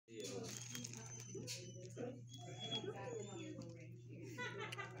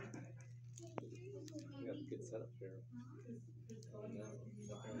good setup here. And, up on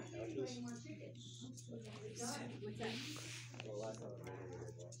the couches. What's that? Well, last time I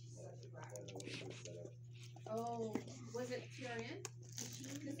was here, Oh, was it TRN?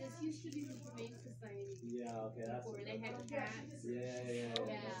 Because this used to be the Humane Society. yeah, okay, that's. Before they had cats. Yeah.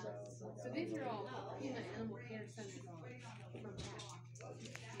 So these are all human animal care centers from cats.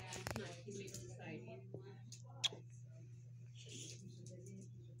 Yeah, it's not Humane Society anymore.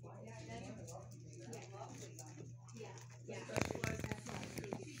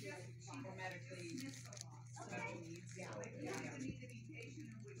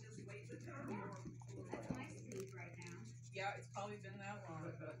 Yeah, it's probably been that long,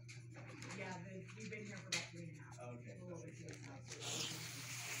 but yeah, we've been here for about 3.5. Okay.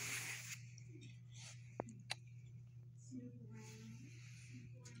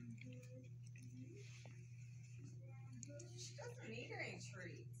 She doesn't need any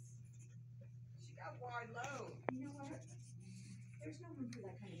treats. She got wide load. You know what? There's no room for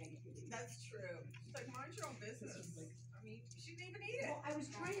that kind of negativity. That's true. She's like, mind your own business. I mean, she didn't even eat it. Well, I was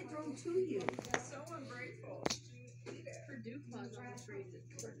trying to throw them to you. So ungrateful. She didn't eat it. Her Duke was on the street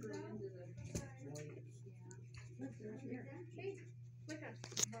that grew into the. Look, they're here. Hey, look at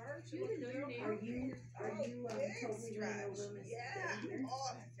Marge, you didn't know your name. Are you totally stretch. no room? Yeah.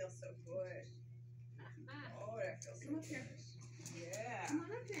 Oh, that feels so good. Oh, that feels so Come up here. Yeah. Come on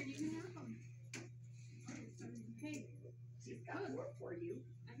up here. You can have them. Hey, She's got work for you.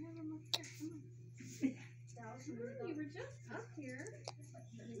 I have them up here. Come on. Come on, you were just up here.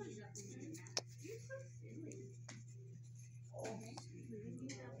 You're so silly. Oh,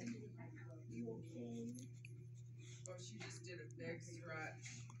 you okay? Oh, she just did a big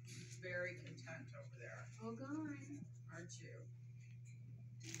stretch. Very content over there, All gone. aren't you?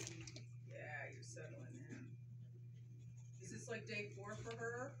 Yeah, you're settling in. Is this like day 4 for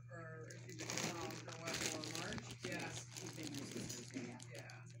her, or if you've been here for what, more March? Yeah. She's been here since Thursday. Yeah.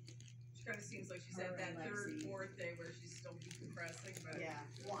 She kind of seems like she's at that third, fourth day where she's still decompressing, but Yeah,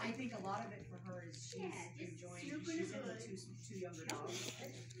 well, I think a lot of it for her is she's enjoying, she's in with two younger dogs,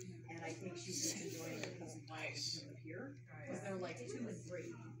 and I think she's just enjoying the peace and quiet because of here, because they're like 2 and 3.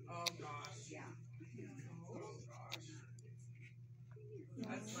 oh gosh. Yeah. Oh gosh.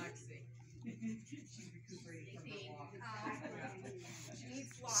 That's Lexi. She's recuperating from her walk. She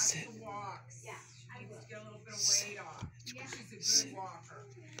needs lots of walks. Yeah. She needs to get a little bit of weight off. Yeah. She's a good walker.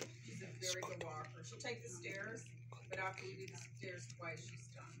 She's a very good walker. She'll take the stairs, but after we do the stairs twice, she's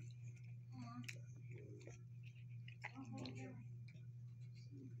done.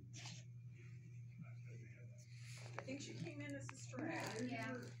 I think she came in as a stray. Yeah.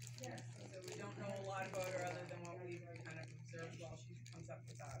 So we don't know a lot about her other than what we've kind of observed while she comes up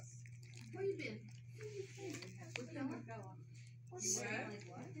with us. Where you been? With Bella? You wet?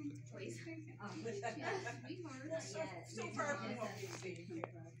 Place. Well, Sweetheart. so far from what we've seen.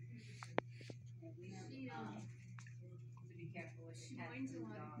 She, she minds a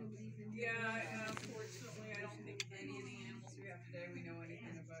lot of nobody's in. Yeah, and unfortunately, I don't think any of the animals we have today we know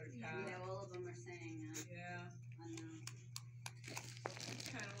anything about a cat. Yeah, all of them are saying Yeah, unknown. it's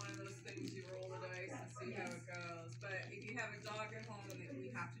kind of one of those things you roll the dice and see how it goes. But if you have a dog at home, then we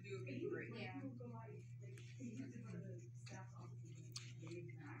have to do a meet and greet. Yeah.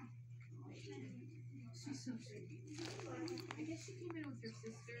 She's so sweet. I guess she came in with her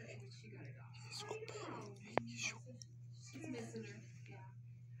sister and she got a dog. She's missing her. Yeah.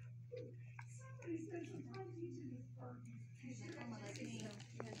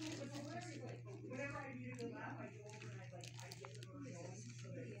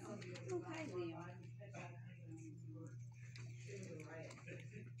 Oh, hi, Liam.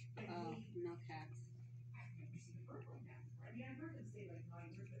 Oh, no cats.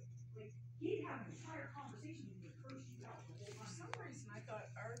 He'd have an entire conversation with you, curse you out. For some reason, I thought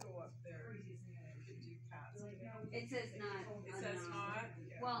Argo up there could do cats. It says not It unknown. says not.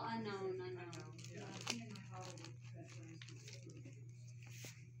 Yeah. Well, unknown. Yeah.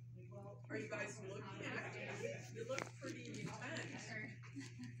 Are you guys looking active? You look pretty intense.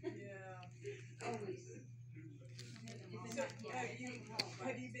 Yeah. Always. So,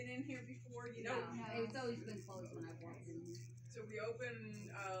 have you been in here before? You No, know. it's always been closed when I've walked in here. So we open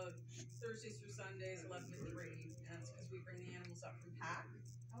Thursdays through Sundays, 11 to 3, and it's because we bring the animals up from pack.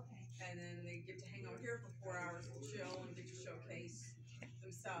 Okay. And then they get to hang out here for 4 hours and chill and get to showcase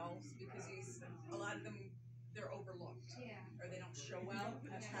themselves because a lot of them, they're overlooked. Yeah. Or they don't show well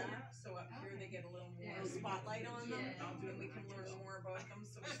at pack. So up here they get a little more spotlight on them, and we can learn more about them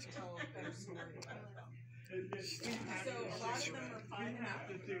so we can tell a better story about them. So a lot of them are fine enough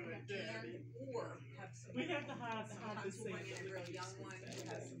to do it, or have some. We have to have the Sometimes we'll same. bring in a real young one who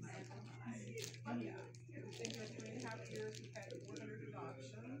has some medical ties. But yeah, in the 3.5 years, we've had 400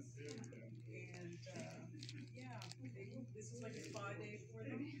 adoptions. And, yeah, this is like a spa day for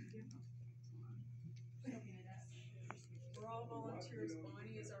them. We're all volunteers.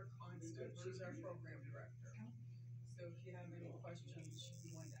 Bonnie is our constant. She's our program director. So if you have any questions, she'd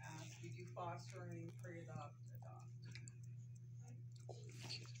be one to ask. We do fostering, pre-adopt, adopt.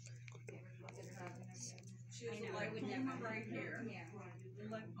 She has a lipoma right here. A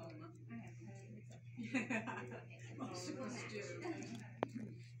lipoma. Most of us do.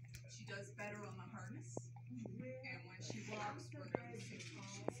 She does better on the harness. And when she walks, we're going to see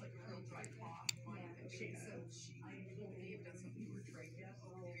it's like a real dry cough on the base. So she may have done something to her trachea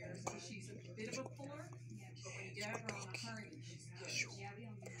over the years. So she's a bit of a puller. But when you have her on the harness, she's good.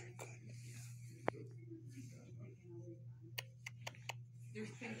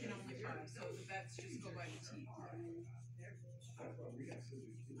 There's thinking on the tongue, so the vets just go by the teeth.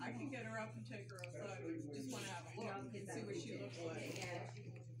 I can get her up and take her outside. We just want to have a look and see what she looks like.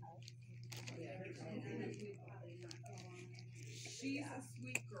 She's a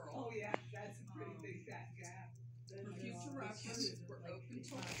sweet girl. Oh yeah, that's a pretty big fat gap. For future reference, we're open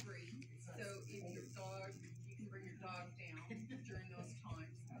till 3. So if your dog, you can bring your dog down during those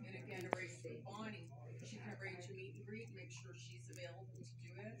times. And again, arrange with Bonnie. She can arrange a meet and greet, make sure she's available to do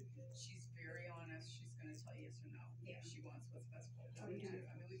it. She's very honest. She's going to tell yes or no. If she wants what's best for her too. I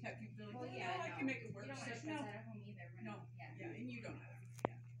mean, we've had people like, well, yeah, I can make it work. You don't She's stress like, at home either. No. Yeah. Yeah, and you don't have.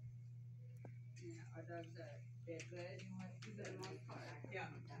 Yeah, our dogs are, they're good for the most part. Yeah.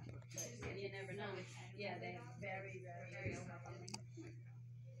 And you never know. Yeah, they're very, very overwhelming.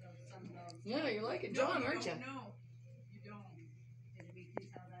 So some dogs. Yeah, you're like it, No, John, you aren't you? don't know. You don't. And we can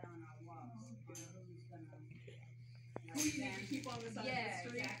tell that on our walks, on who's gonna. Who you need to keep on the side of the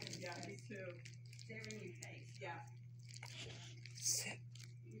street? Exactly. Yeah, me too. They're in your face. Yeah. Sit.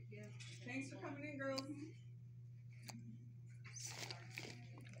 Thanks for coming in, girls.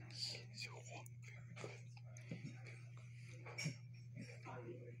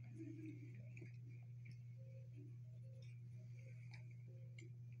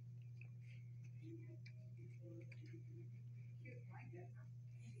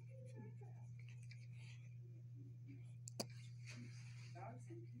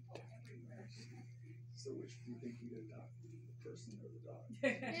 So which do you think you'd adopt, the person or the dog?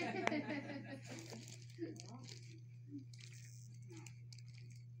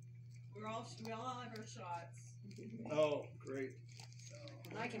 We all have our shots. Oh, great.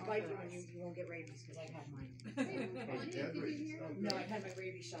 And I can bite you and you won't get rabies, because I've had mine. No, I've had my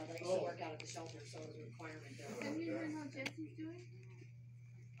rabies shot. I used to work out at the shelter, so it was a requirement there. Have you heard how Jesse's doing?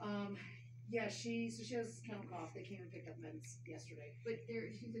 Yeah, she has kennel cough. They came and picked up meds yesterday. But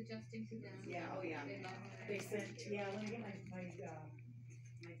she's adjusting to them. Yeah, oh yeah. They love her. They sent, yeah, let me get my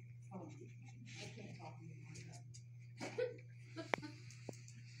phone. I can't talk anymore.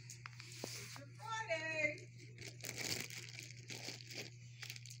 It's your Friday.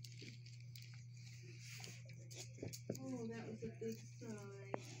 Oh, that was a big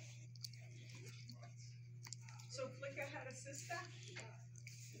sigh. So Flicka had a sister?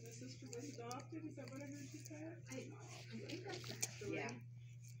 And the sister was adopted? Is that what I heard you say? I think that's the story. Yeah.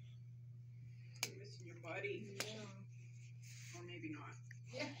 You're missing your buddy. Yeah. Or maybe not.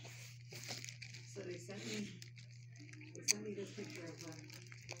 Yeah. So they sent me this picture of her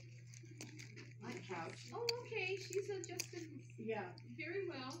on the couch. Oh, okay. She's adjusted Yeah, very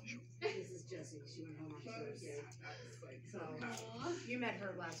well. this is Jessie. She went home on Thursday. So, Aw. you met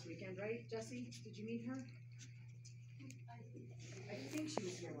her last weekend, right, Jessie? Did you meet her? I think she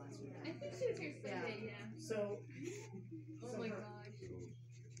was here last I weekend. think she was here Sunday, yeah. So, Oh so my her, gosh.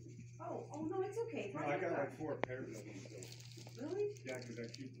 oh, no, it's okay. No, I got like 4 pairs of them, so, Really? yeah, cause I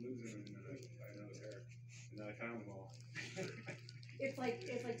keep losing them and I another pair, and then I found them all. It's like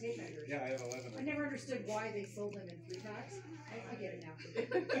tape measures. Yeah, I have 11 of I them. never understood why they sold them in 3 packs. I get it now.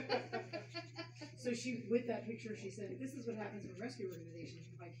 So with that picture, she said, "This is what happens when rescue organizations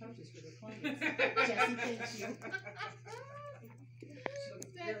provide couches for their clients." Jessie, thank you. She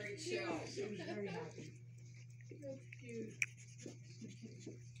looks very chill. She was very happy. That's cute.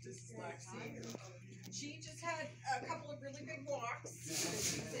 This is Lexi. She just had a couple of really big walks.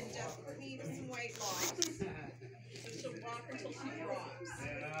 She's in desperate need of some weight loss. So she'll walk until she drops.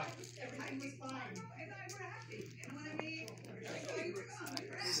 Yeah. Everything was fine. And I were happy. You know what I mean? Everything was fine.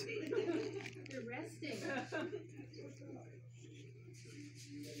 We're happy. You're resting. You getting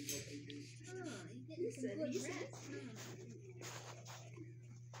some good rest.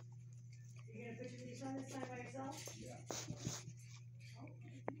 You gonna put your leash on this sign by yourself? Yeah. Oh,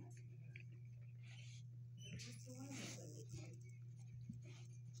 what's the one of those that looks like?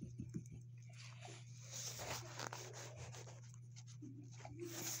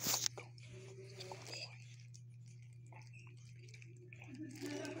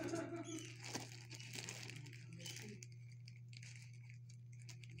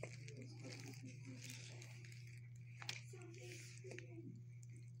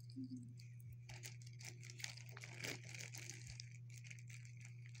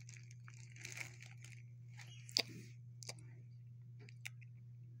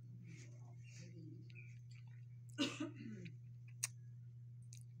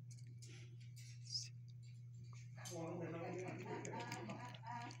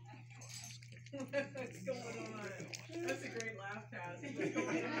 What's going on? That's a great laugh, Taz. What's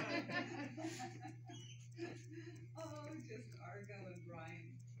going on? Oh, just Argo and Brian.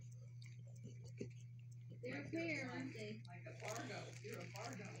 They're a pair, aren't they? Like a Fargo. You're a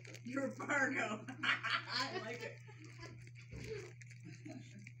Fargo. You're a Fargo. I like it.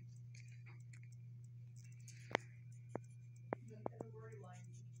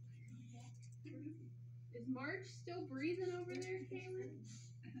 Is Marge still breathing over there, Kaylin?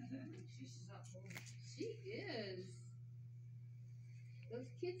 She's not moving. She is. Those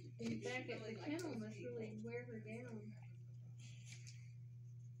kids back at the kennel must really wear her down.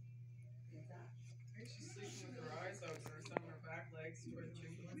 What's that? She's sleeping with her eyes open or some of her back legs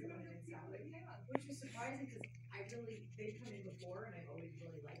twitching. Which was surprising because they've come in before and I've always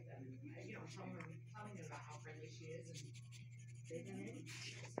really liked them. And I'm telling them about how friendly she is, and they've been in.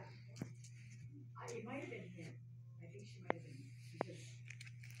 It might have been him. I think she might have been because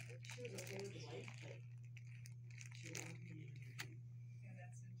she was okay with the life, but she wanted to be. Yeah,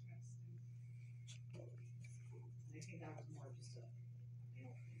 that's interesting. And I think that was more just a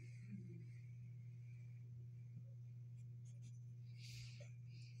male thing.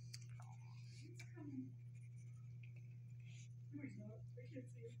 It's coming. No, he's not. I can't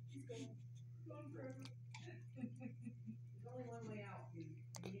see him. He's gone. Gone forever. There's only one way out. You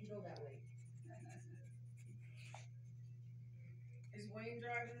need to go that way. Is Wayne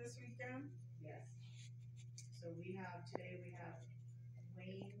driving this weekend? Yes. So today we have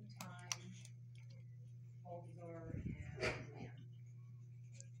Wayne, Time, Balthazar, and Luann.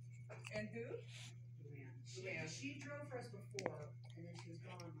 And who? Luann. Luann. She drove for us before, and then she was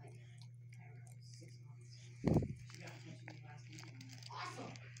gone like, I don't know, 6 months. She got in touch with me last week, and I'm like, awesome!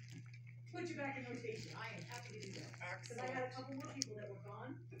 Put you back in rotation. I am happy to do that. Because I had a couple more people that were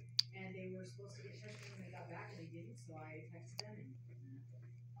gone, and they were supposed to get in touch with me when they got back, and they didn't, so I texted them, and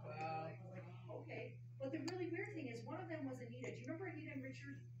Wow. I was like, okay. But the really weird thing is, one of them was Anita. Do you remember Anita and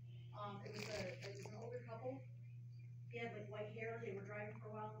Richard? It was an older couple. He had like white hair. They were driving for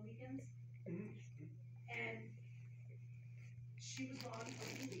a while on the weekends. And she was gone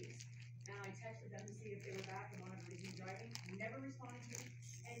for 2 weeks. And I texted them to see if they were back and wanted to resume driving. Never responded to me.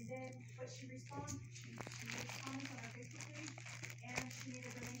 And then, but she responded. She made comments on our Facebook page, and she made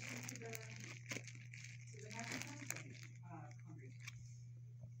a donation to the National Science Foundation fundraiser.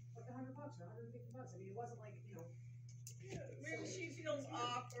 Like $100 or $150. I mean, it wasn't like Maybe she feels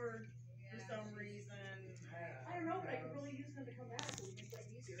awkward for some reason. I don't know, but I could really use them to come back, so we make life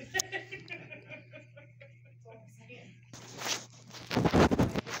easier. That's all I'm saying.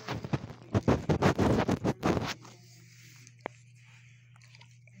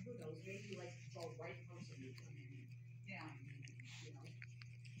 And who knows, maybe like the right person would come in and Yeah.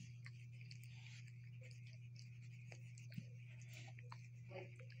 Like,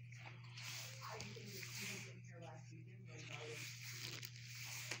 I think that he was in here last weekend when mom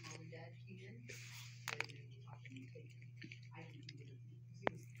and dad came in. They were talking mutation. I think he would have,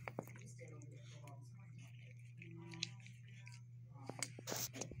 because he was staying over there for all the time.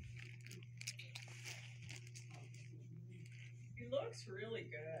 He looks really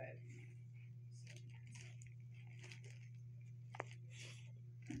good.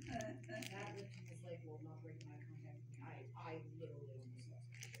 That lifting his leg will not break my contact with me. I literally almost lost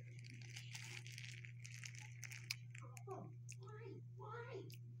my shit. Why?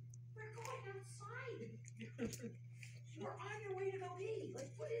 We're going outside. We're on your way to go pee.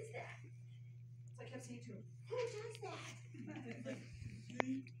 Like, what is that? So I kept saying to him, who does that?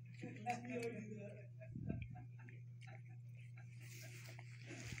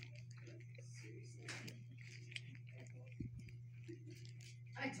 Seriously.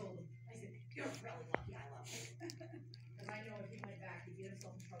 I told him, I said, you're really lucky I love you. Because I know if he went back, he'd get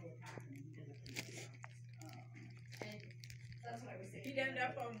himself in trouble with packing and he'd end up in the And that's what I was saying. He'd end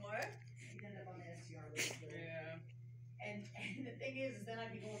up on what? He'd end up on the STR list. Yeah. And the thing is then I'd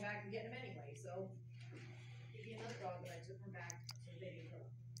be going back and getting him anyway, so be another dog, but I took him back so they didn't kill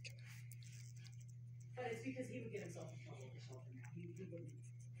him. But it's because he would get himself in trouble at the shelter now. He wouldn't.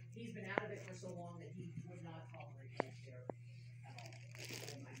 He's been out of it for so long that he would not tolerate being there at all.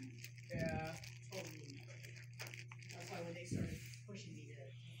 I mean, Yeah. totally. That's why when they started pushing me to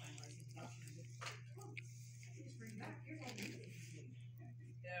finalize his adoption, I said, "Oh, I can just bring him back. Here's all the new things he's doing."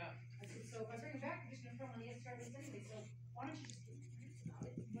 Yeah. I said, "So if I bring him back, I'm just gonna throw him on the extra list anyway. So why don't you just get serious about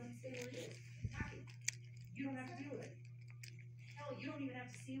it and let him stay where he is? Happy. You don't have to deal with it. Hell, you don't even have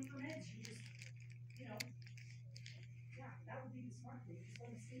to see him for meds. You just, you know, yeah, that would be the smart thing. Just let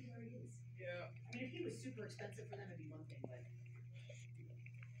him stay where he is." Yeah. I mean, if he was super expensive for them, it'd be one thing, but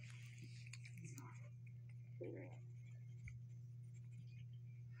he's not.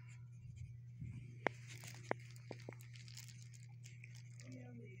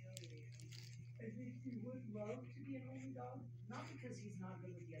 I think he would love to be an only dog, not because he's not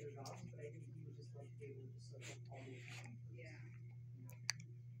good with the other dogs, but I think he would just like to be able to just soak up all the attention. Yeah.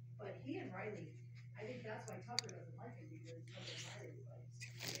 But he and Riley, I think that's why Tucker doesn't like him, because Tucker and Riley like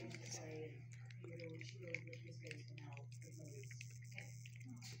they used to play and he would always shoot over his face and now it's always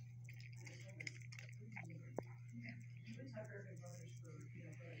you and Tucker have been brothers for, you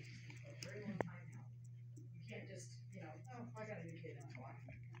know, for a very long time now. You can't just, you know, oh, I got a new kid and I'm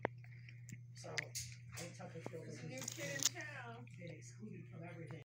walking. So I think Tucker feels like There's a new he's kid in